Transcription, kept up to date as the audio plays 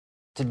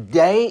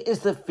Today is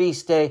the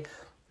feast day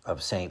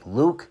of St.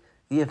 Luke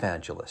the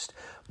Evangelist.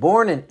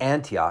 Born in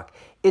Antioch,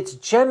 it's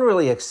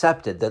generally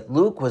accepted that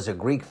Luke was a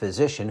Greek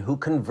physician who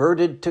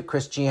converted to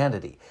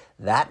Christianity.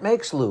 That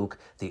makes Luke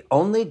the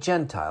only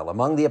Gentile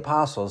among the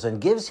apostles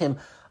and gives him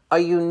a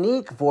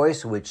unique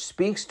voice which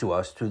speaks to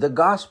us through the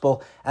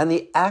gospel and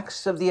the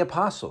Acts of the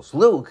Apostles.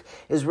 Luke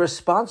is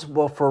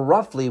responsible for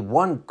roughly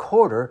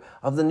 1/4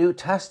 of the New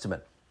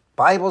Testament.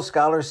 Bible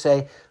scholars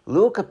say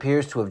Luke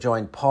appears to have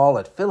joined Paul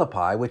at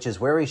Philippi, which is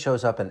where he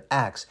shows up in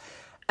Acts,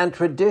 and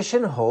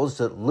tradition holds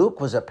that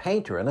Luke was a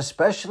painter and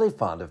especially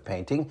fond of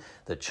painting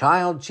the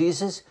child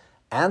Jesus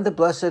and the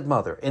Blessed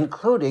Mother,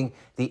 including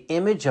the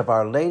image of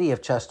Our Lady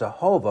of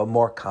Czestochowa,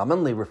 more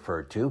commonly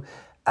referred to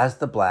as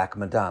the Black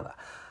Madonna.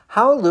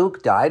 How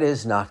Luke died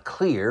is not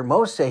clear.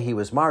 Most say he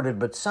was martyred,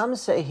 but some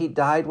say he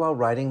died while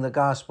writing the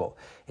gospel.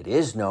 It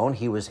is known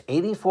he was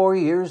 84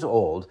 years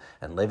old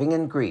and living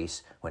in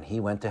Greece when he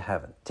went to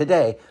heaven.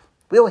 Today,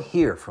 we'll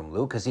hear from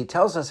Luke as he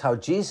tells us how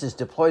Jesus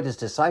deployed his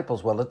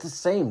disciples while at the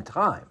same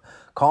time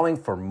calling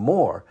for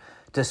more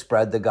to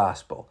spread the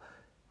gospel.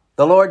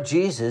 The Lord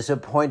Jesus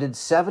appointed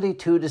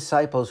 72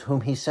 disciples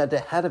whom he sent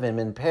ahead of him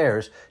in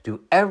pairs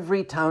to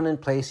every town and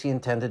place he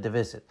intended to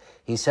visit.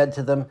 He said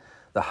to them,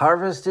 "The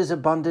harvest is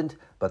abundant,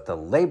 but the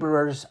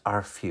laborers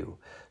are few.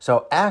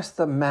 So ask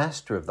the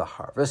master of the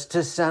harvest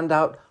to send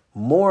out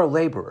more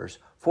laborers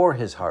for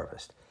his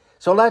harvest."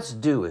 So let's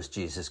do as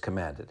Jesus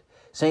commanded.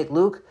 St.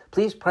 Luke,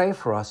 please pray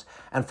for us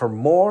and for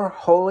more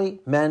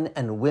holy men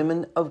and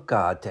women of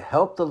God to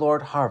help the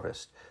Lord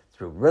harvest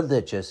through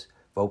religious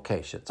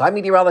vocations. I'm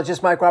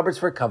meteorologist Mike Roberts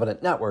for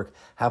Covenant Network.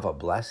 Have a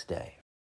blessed day.